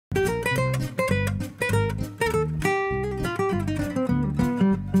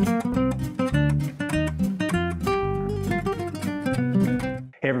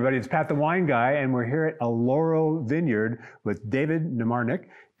everybody, it's Pat the Wine Guy, and we're here at Alloro Vineyard with David Nemarnik.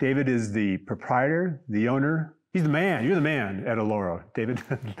 David is the proprietor, the owner. He's the man. You're the man at Alloro. David,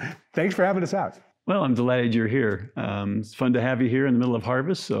 thanks for having us out. Well, I'm delighted you're here. It's fun to have you here in the middle of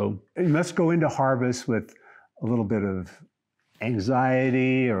harvest. So you must go into harvest with a little bit of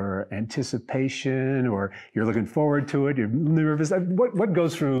anxiety or anticipation, or you're looking forward to it. You're nervous. What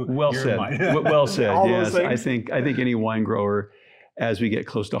goes through your mind? Well said. All yes, those I think any wine grower, as we get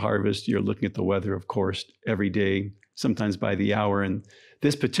close to harvest, you're looking at the weather, of course, every day, sometimes by the hour. And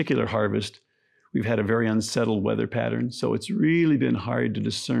this particular harvest, we've had a very unsettled weather pattern. So it's really been hard to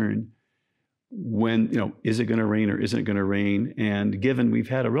discern when, is it going to rain or isn't it going to rain? And given we've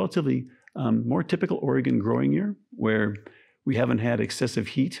had a relatively more typical Oregon growing year where we haven't had excessive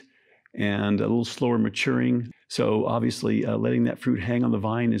heat and a little slower maturing. So obviously letting that fruit hang on the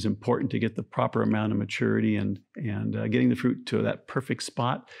vine is important to get the proper amount of maturity and getting the fruit to that perfect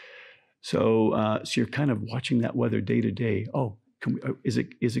spot. So you're kind of watching that weather day to day. Oh, is it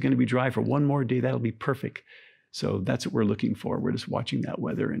going to be dry for one more day? That'll be perfect. So that's what we're looking for. We're just watching that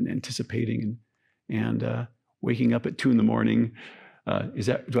weather and anticipating and waking up at 2 a.m.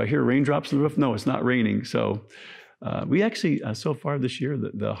 Do I hear raindrops on the roof? No, it's not raining. So we actually, so far this year,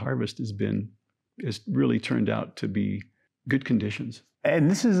 the harvest has really turned out to be good conditions. And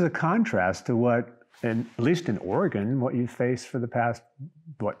this is a contrast to what, and at least in Oregon, what you faced for the past,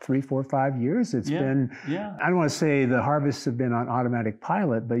 3, 4, 5 years? It's been, I don't want to say the harvests have been on automatic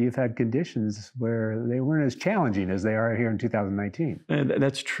pilot, but you've had conditions where they weren't as challenging as they are here in 2019.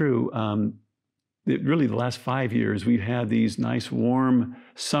 That's true. Really, the last 5 years, we've had these nice warm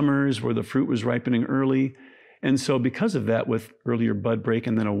summers where the fruit was ripening early. And so because of that, with earlier bud break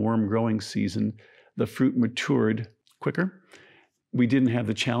and then a warm growing season, the fruit matured quicker. We didn't have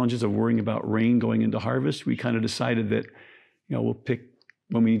the challenges of worrying about rain going into harvest. We kind of decided that, we'll pick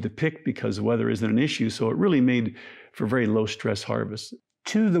when we need to pick because the weather isn't an issue. So it really made for very low stress harvests.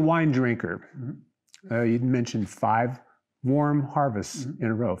 To the wine drinker, you mentioned 5 warm harvests in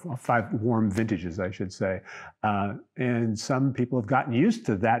a row, 5 warm vintages, I should say. And some people have gotten used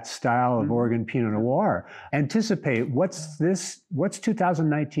to that style of Oregon Pinot Noir. Anticipate, what's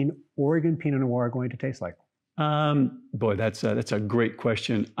 2019 Oregon Pinot Noir going to taste like? Boy, that's a great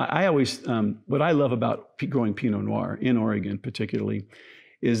question. I always, what I love about growing Pinot Noir in Oregon particularly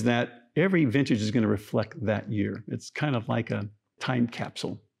is that every vintage is going to reflect that year. It's kind of like a time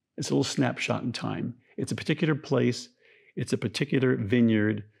capsule. It's a little snapshot in time. It's a particular place. It's a particular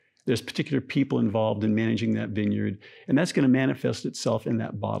vineyard. There's particular people involved in managing that vineyard. And that's going to manifest itself in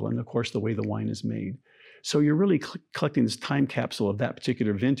that bottle and, of course, the way the wine is made. So you're really collecting this time capsule of that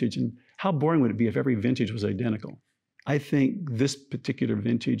particular vintage. And how boring would it be if every vintage was identical? I think this particular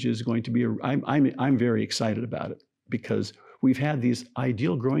vintage is going to be, I'm very excited about it because we've had these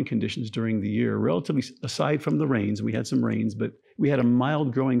ideal growing conditions during the year, relatively aside from the rains. We had some rains, but we had a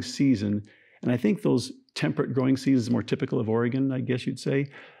mild growing season. And I think those temperate growing seasons more typical of Oregon, I guess you'd say.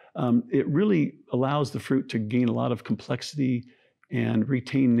 It really allows the fruit to gain a lot of complexity and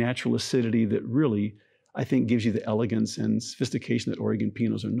retain natural acidity that really, I think, gives you the elegance and sophistication that Oregon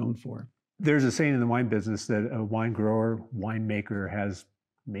Pinots are known for. There's a saying in the wine business that a wine grower, winemaker has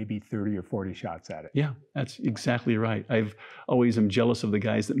maybe 30 or 40 shots at it. Yeah, that's exactly right. I've always am jealous of the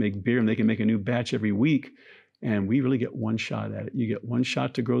guys that make beer and they can make a new batch every week. And we really get one shot at it. You get one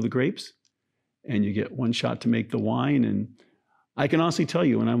shot to grow the grapes and you get one shot to make the wine. And I can honestly tell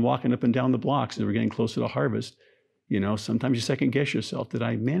you when I'm walking up and down the blocks as we're getting closer to harvest, sometimes you second guess yourself. Did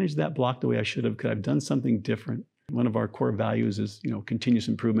I manage that block the way I should have? Could I have done something different? One of our core values is, continuous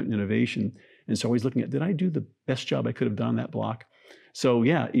improvement and innovation. And so always looking at, did I do the best job I could have done on that block? So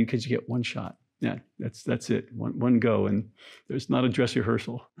yeah, because you get one shot. Yeah, that's it. One go. And there's not a dress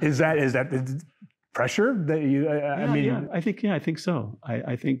rehearsal. Is that pressure that you, I think so.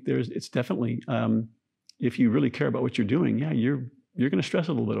 I think it's definitely, if you really care about what you're doing, you're going to stress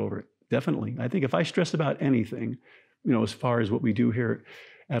a little bit over it. Definitely. I think if I stress about anything, as far as what we do here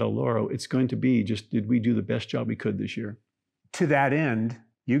at Alloro, it's going to be just, did we do the best job we could this year? To that end,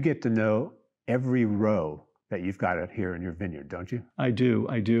 you get to know every row that you've got out here in your vineyard, don't you? I do.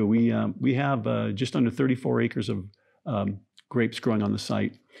 We have just under 34 acres of grapes growing on the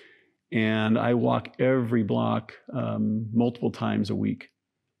site. And I walk every block multiple times a week.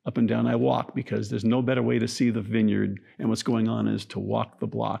 Up and down I walk because there's no better way to see the vineyard and what's going on is to walk the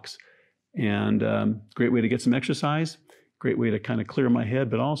blocks. And great way to get some exercise, great way to kind of clear my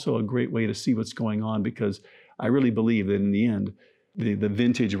head, but also a great way to see what's going on because I really believe that in the end, the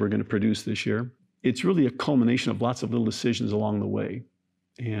vintage we're going to produce this year, it's really a culmination of lots of little decisions along the way.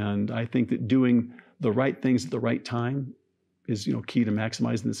 And I think that doing the right things at the right time is key to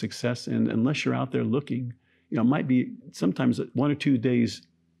maximizing the success. And unless you're out there looking, it might be sometimes 1 or 2 days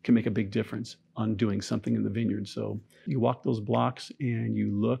can make a big difference on doing something in the vineyard. So you walk those blocks and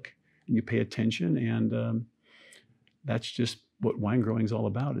you look and you pay attention, and that's just what wine growing is all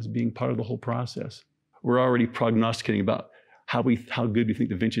about, is being part of the whole process. We're already prognosticating about how good we think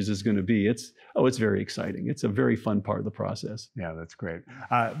the vintage is going to be. It's very exciting. It's a very fun part of the process. Yeah, that's great.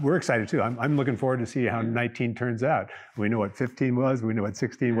 We're excited too. I'm looking forward to see how 19 turns out. We know what 15 was. We know what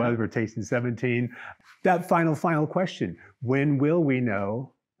 16 was. We're tasting 17. That final question: when will we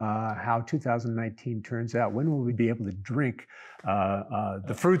know how 2019 turns out? When will we be able to drink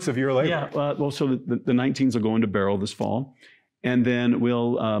the fruits of your labor? Yeah. Well, so the 19s will go into barrel this fall, and then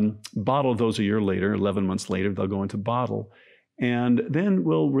we'll bottle those a year later. 11 months later, they'll go into bottle. And then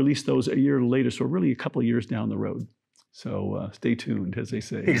we'll release those a year later, so really a couple of years down the road. So stay tuned, as they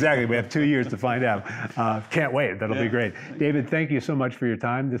say. Exactly. We have 2 years to find out. Can't wait. That'll be great. David, thank you so much for your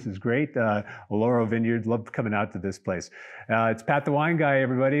time. This is great. Alloro Vineyards, love coming out to this place. It's Pat the Wine Guy,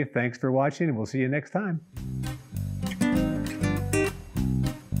 everybody. Thanks for watching, and we'll see you next time.